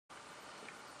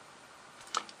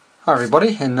Hi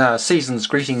everybody, and season's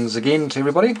greetings again to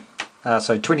everybody.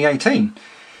 So 2018,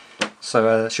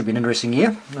 so it should be an interesting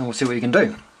year, and we'll see what you can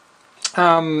do.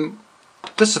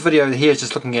 This video here is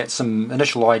just looking at some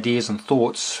initial ideas and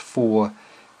thoughts for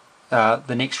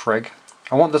the next rig.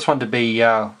 I want this one to be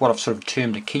what I've sort of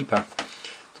termed a keeper.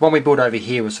 The one we built over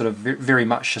here was sort of very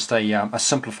much just a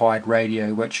simplified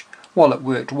radio, which, while it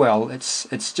worked well, it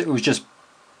was just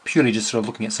purely just sort of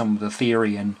looking at some of the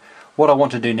theory. And what I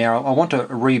want to do now, I want to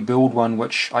rebuild one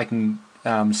which I can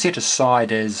set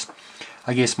aside as,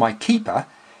 I guess, my keeper,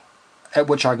 at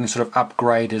which I can sort of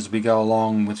upgrade as we go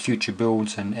along with future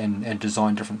builds and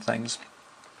design different things.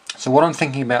 So what I'm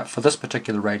thinking about for this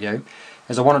particular radio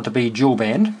is I want it to be dual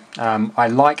band. I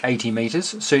like 80 meters,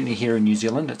 certainly here in New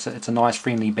Zealand. It's a nice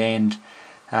friendly band,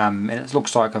 and it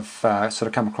looks like I've sort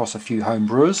of come across a few home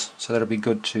brewers, so that'll be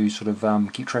good to sort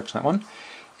of keep track of that one.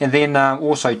 And then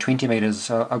also 20 meters.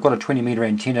 I've got a 20 meter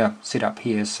antenna set up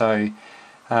here, so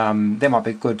that might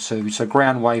be good. So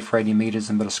ground wave for 80 meters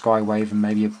and a bit of sky wave, and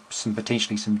maybe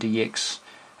potentially some DX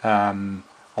on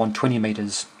 20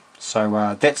 meters.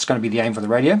 So that's going to be the aim for the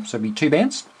radio. So it'll be two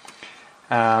bands,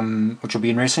 which will be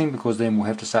interesting because then we'll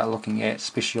have to start looking at,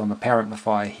 especially on the power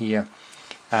amplifier here,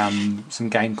 some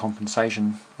gain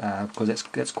compensation, because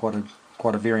that's quite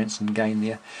a variance in gain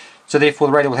there. So therefore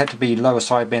the radio will have to be lower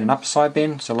sideband and upper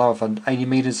sideband, so lower for 80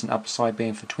 meters and upper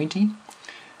sideband for 20.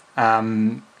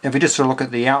 If we just sort of look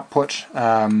at the output,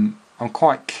 I'm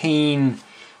quite keen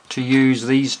to use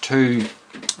these two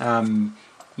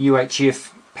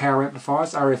UHF power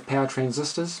amplifiers, RF power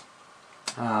transistors.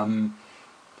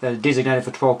 They're designated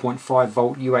for 12.5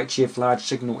 volt UHF large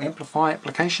signal amplifier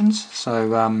applications.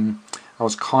 So I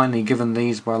was kindly given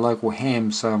these by a local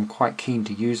ham, so I'm quite keen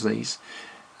to use these.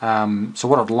 So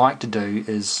what I'd like to do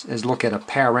is look at a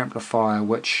power amplifier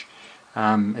which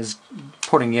is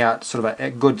putting out sort of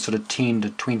a good sort of 10 to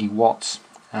 20 watts,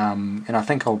 and I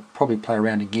think I'll probably play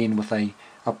around again with a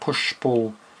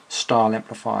push-pull style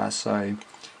amplifier. So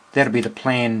that'll be the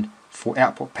plan for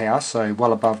output power, so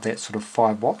well above that sort of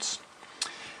 5 watts.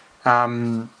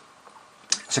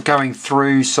 So going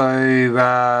through,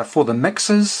 so for the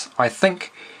mixers, I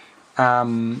think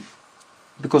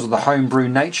because of the homebrew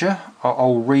nature,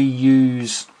 I'll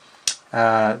reuse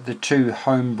the two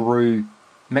homebrew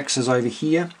mixers over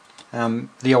here.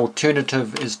 The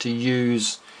alternative is to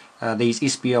use these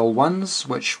SBL1s,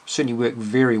 which certainly work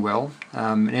very well.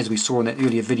 And as we saw in that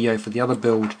earlier video for the other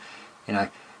build, you know,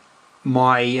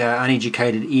 my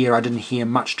uneducated ear, I didn't hear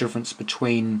much difference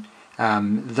between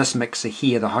this mixer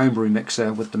here, the homebrew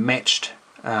mixer, with the matched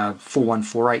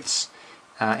 4148s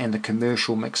and the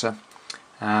commercial mixer.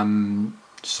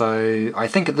 So I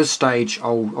think at this stage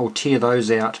I'll tear those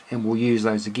out and we'll use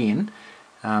those again,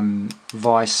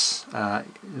 vice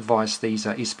these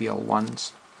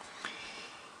SBL1s.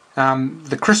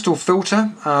 The crystal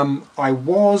filter, I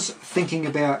was thinking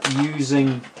about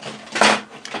using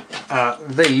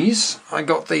these. I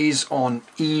got these on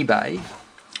eBay,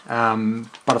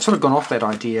 but I've sort of gone off that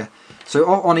idea. So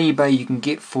on eBay you can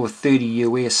get for 30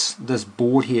 US this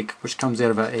board here, which comes out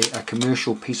of a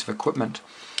commercial piece of equipment,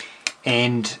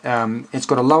 and it's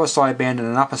got a lower sideband and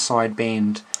an upper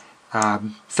sideband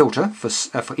filter for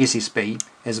SSB,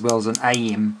 as well as an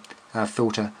AM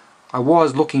filter. I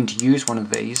was looking to use one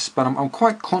of these, but I'm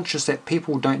quite conscious that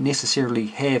people don't necessarily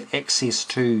have access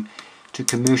to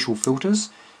commercial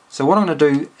filters. So what I'm going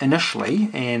to do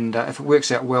initially, and if it works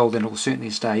out well then it will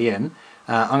certainly stay in,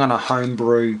 I'm going to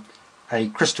homebrew a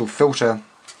crystal filter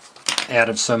out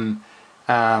of some,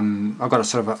 I've got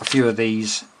a few of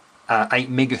these 8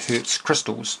 megahertz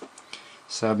crystals.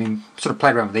 So I've been sort of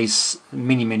played around with these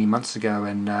many months ago,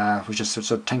 and was just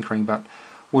sort of tinkering. But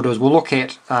what we'll do is we'll look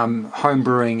at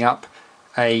homebrewing up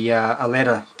a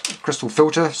ladder crystal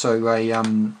filter, so a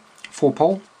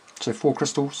 4-pole, so 4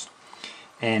 crystals,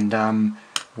 and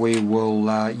we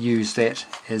will use that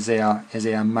as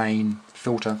our main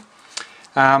filter.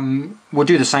 We'll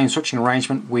do the same switching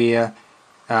arrangement where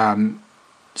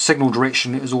signal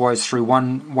direction is always through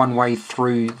one way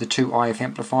through the two IF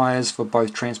amplifiers for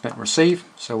both transmit and receive.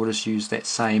 So we'll just use that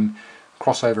same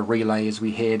crossover relay as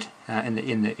we had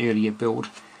in the earlier build.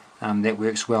 That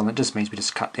works well, and it just means we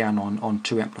just cut down on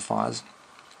 2 amplifiers.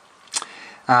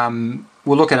 We'll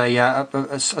look at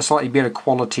a slightly better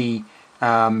quality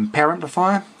power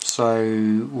amplifier. So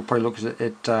we'll probably look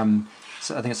at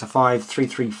so I think it's a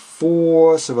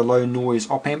 5334, so a low noise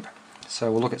op amp. So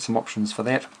we'll look at some options for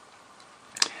that.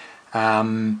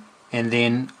 And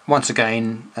then once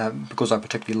again, because I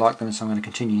particularly like them, so I'm going to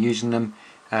continue using them,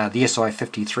 the SI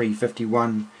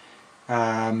 5351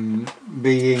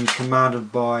 being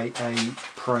commanded by a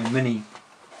Pro Mini.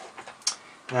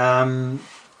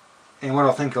 And what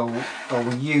I think I'll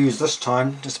use this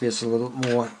time, just to be a little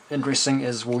more interesting,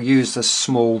 is we'll use this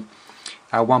small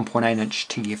 1.8 inch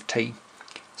TFT.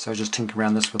 So just tinker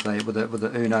around this with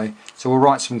a Uno. So we'll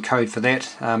write some code for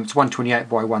that. It's 128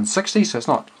 by 160, so it's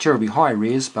not terribly high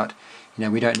res, but you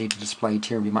know, we don't need to display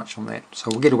terribly much on that.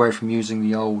 So we'll get away from using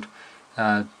the old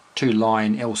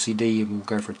 2-line LCD and we'll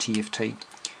go for a TFT.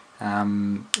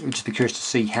 We'll just be curious to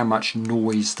see how much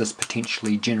noise this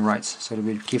potentially generates, so to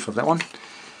be careful of that one.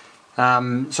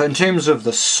 So in terms of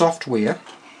the software,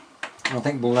 I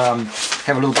think we'll have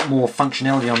a little bit more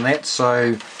functionality on that.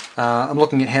 So I'm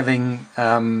looking at having,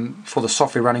 for the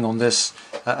software running on this,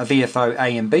 a VFO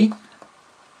A and B,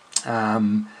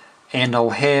 and I'll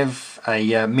have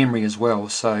a memory as well.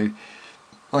 So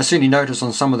I certainly notice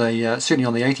on some of the, certainly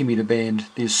on the 80m band,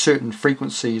 there's certain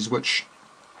frequencies which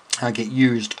get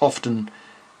used often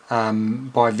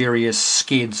by various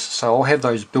skids, so I'll have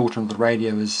those built into the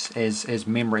radio as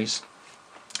memories.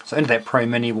 So into that Pro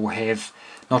Mini we'll have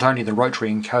not only the rotary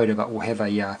encoder, but we'll have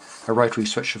a rotary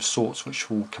switch of sorts which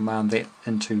will command that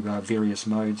into various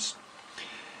modes.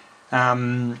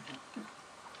 So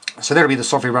that'll be the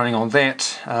software running on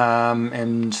that,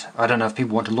 and I don't know if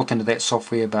people want to look into that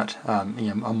software, but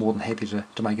you know, I'm more than happy to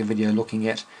make a video looking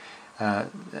at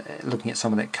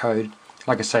some of that code.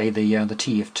 Like I say, the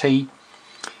TFT,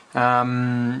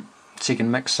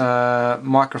 second mixer,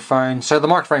 microphone. So the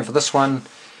microphone for this one,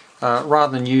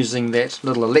 rather than using that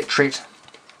little electret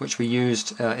which we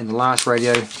used in the last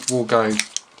radio, we'll go a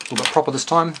little bit proper this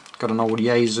time. Got an old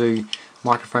Yaesu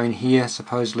microphone here,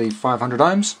 supposedly 500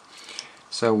 ohms.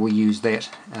 So we'll use that,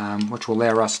 which will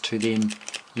allow us to then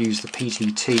use the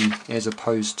PTT as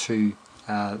opposed to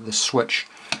the switch.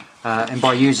 And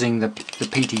by using the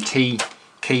PTT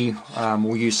key,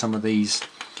 we'll use some of these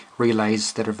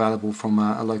relays that are available from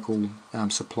a local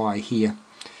supplier here.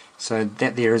 So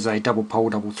that there is a double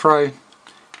pole, double throw,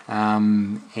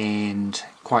 and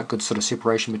quite good sort of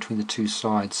separation between the two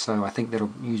sides. So I think that'll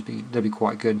be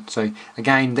quite good. So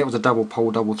again, that was a double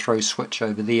pole, double throw switch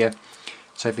over there.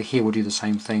 So for here we'll do the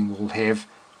same thing. We'll have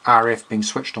RF being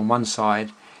switched on one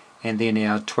side, and then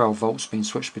our 12 volts being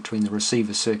switched between the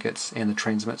receiver circuits and the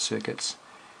transmit circuits,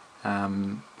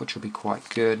 which will be quite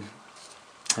good.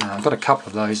 I've got a couple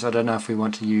of those. I don't know if we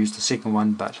want to use the second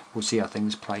one, but we'll see how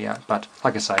things play out. But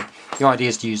like I say, the idea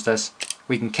is to use this.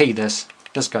 We can key this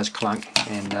goes clunk,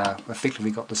 and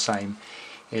effectively got the same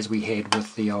as we had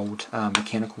with the old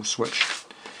mechanical switch.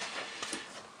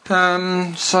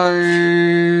 So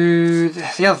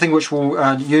the other thing which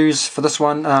we'll use for this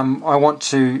one, I want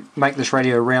to make this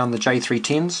radio around the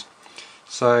J310s.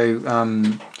 So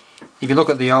if you look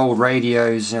at the old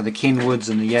radios, you know, the Kenwoods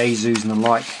and the Yaesus and the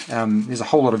like, there's a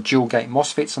whole lot of dual gate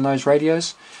MOSFETs on those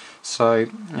radios. So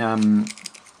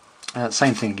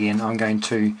same thing again, I'm going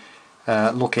to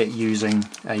look at using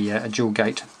a dual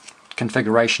gate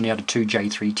configuration out of two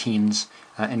J310s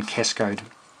in Cascode.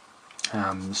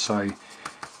 So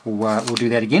we'll do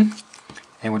that again,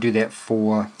 and we'll do that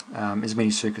for as many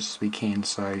circuits as we can.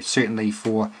 So certainly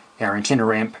for our antenna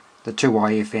amp, the 2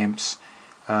 IF amps,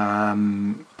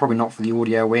 probably not for the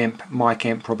audio amp, mic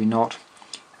amp probably not,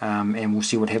 and we'll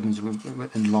see what happens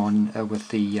in line with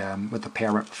the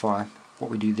power amplifier, what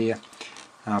we do there.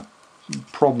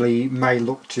 Probably may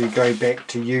look to go back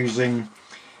to using,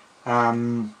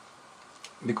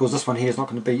 because this one here is not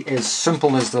going to be as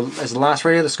simple as the last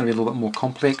radio. This is going to be a little bit more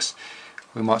complex.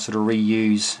 We might sort of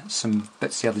reuse some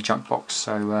bits out of the junk box.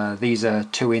 So these are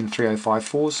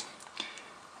 2N3054s.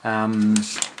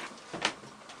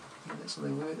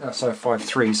 So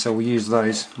 5.3. So we'll use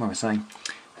those. What was I saying?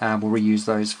 We'll reuse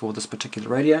those for this particular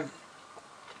radio.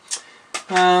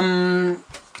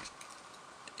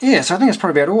 Yeah, so I think that's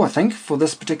probably about all, I think, for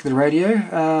this particular radio.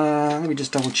 Let me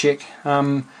just double check.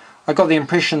 I got the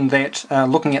impression that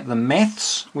looking at the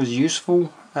maths was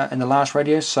useful in the last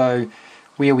radio, so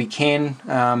where we can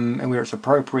and where it's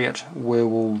appropriate,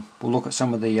 we'll look at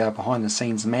some of the behind the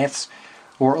scenes maths,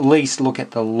 or at least look at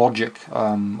the logic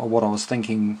of what I was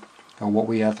thinking, or what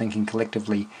we are thinking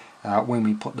collectively when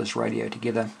we put this radio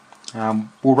together.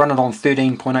 We'll run it on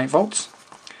 13.8 volts,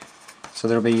 so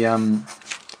that'll be a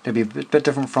bit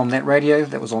different from that radio.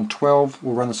 That was on 12.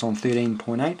 We'll run this on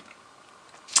 13.8,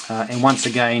 and once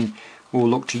again we'll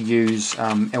look to use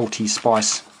LT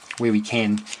Spice where we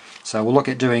can. So we'll look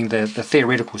at doing the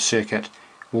theoretical circuit,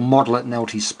 we'll model it in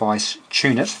LT Spice,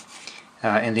 tune it,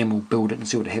 and then we'll build it and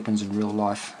see what happens in real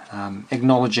life,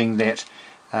 acknowledging that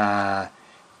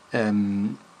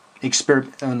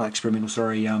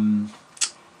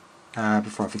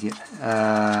before I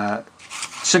forget,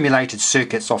 simulated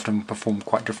circuits often perform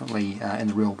quite differently in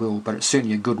the real world, but it's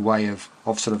certainly a good way of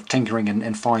sort of tinkering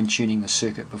and fine-tuning the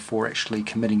circuit before actually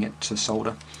committing it to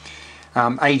solder.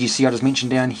 AGC I just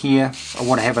mentioned down here. I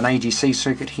want to have an AGC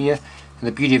circuit here, and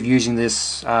the beauty of using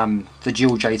this, the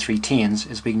dual J310s,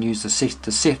 is we can use the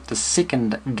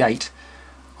second gate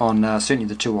on certainly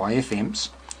the two IF amps.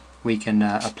 We can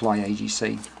apply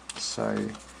AGC, so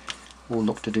we'll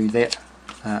look to do that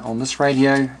on this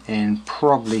radio, and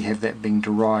probably have that being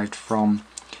derived from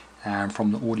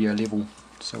the audio level,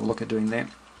 so we'll look at doing that.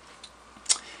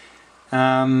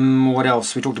 What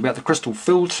else? We talked about the crystal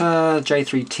filter,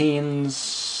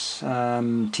 J310s,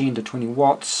 10 to 20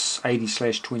 watts,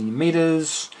 80/20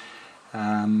 meters.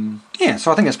 Yeah,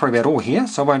 so I think that's probably about all here,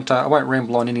 so I won't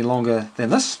ramble on any longer than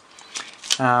this.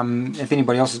 If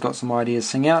anybody else has got some ideas,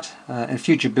 sing out. In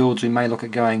future builds we may look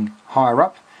at going higher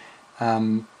up.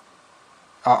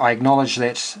 I acknowledge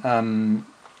that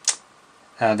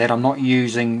that I'm not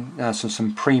using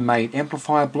some pre-made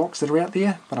amplifier blocks that are out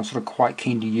there, but I'm sort of quite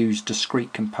keen to use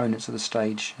discrete components at this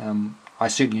stage. I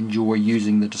certainly enjoy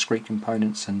using the discrete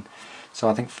components, and so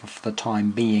I think for the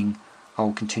time being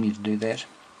I'll continue to do that.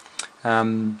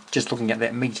 Just looking at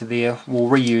that meter there, we'll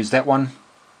reuse that one,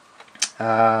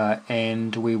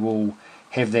 and we will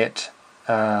have that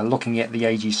looking at the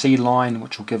AGC line,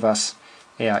 which will give us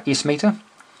our S meter,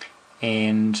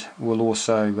 and we'll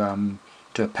also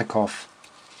do a pick off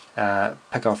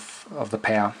of the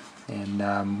power,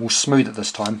 and we'll smooth it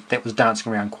this time. That was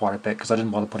dancing around quite a bit because I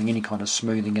didn't bother putting any kind of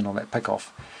smoothing in on that pick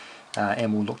off,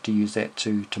 and we'll look to use that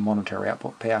to monitor our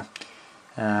output power.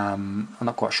 I'm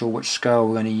not quite sure which scale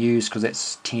we're going to use because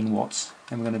that's 10 watts,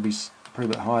 and we're going to be pretty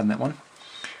bit higher than that one.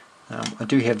 I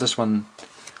do have this one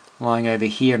lying over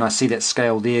here, and I see that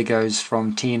scale there goes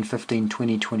from 10, 15,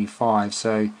 20, 25,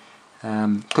 so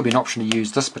could be an option to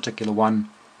use this particular one.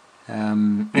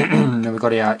 Then we've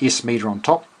got our S meter on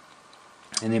top,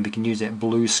 and then we can use that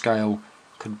blue scale,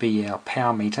 could be our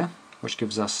power meter, which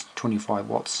gives us 25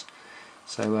 watts.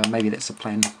 So maybe that's the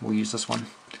plan, we'll use this one.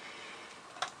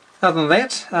 Other than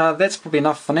that, that's probably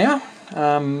enough for now.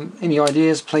 Any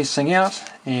ideas, please sing out,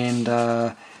 and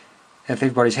if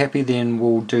everybody's happy, then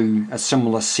we'll do a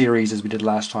similar series as we did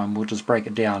last time. We'll just break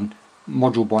it down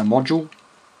module by module,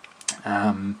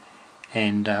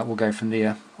 and we'll go from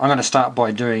there. I'm going to start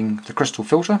by doing the crystal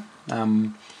filter,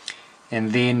 and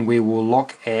then we will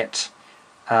look at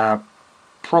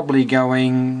probably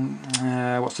going,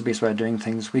 what's the best way of doing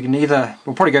things?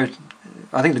 We'll probably go,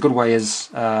 I think the good way is,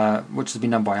 which has been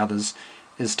done by others,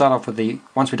 is start off with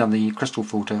once we've done the crystal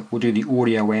filter, we'll do the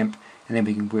audio amp, and then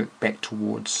we can work back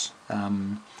towards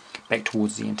the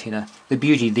antenna. The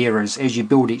beauty there is, as you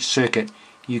build each circuit,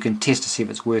 you can test to see if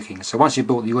it's working. So once you've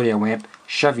built the audio amp,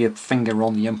 shove your finger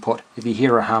on the input. If you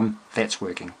hear a hum, that's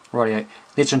working. Rightio.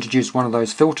 Let's introduce one of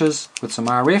those filters with some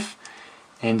RF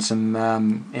and some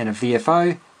and a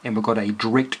VFO, and we've got a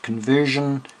direct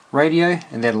conversion radio,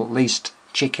 and that'll at least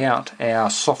check out our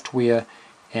software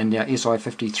and our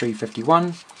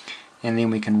SI5351, and then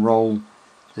we can roll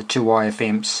the two IF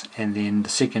amps and then the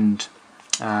second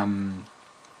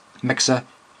mixer,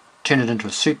 turn it into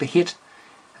a super hit,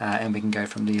 and we can go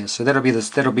from there. So that'll be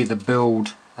the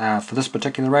build for this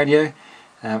particular radio.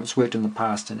 It's worked in the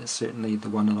past, and it's certainly the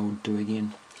one that I'll do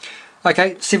again.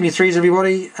 Okay, 73s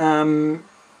everybody.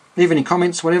 Leave any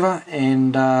comments, whatever,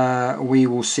 and we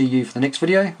will see you for the next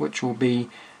video, which will be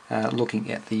looking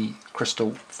at the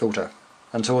crystal filter.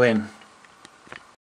 Until then.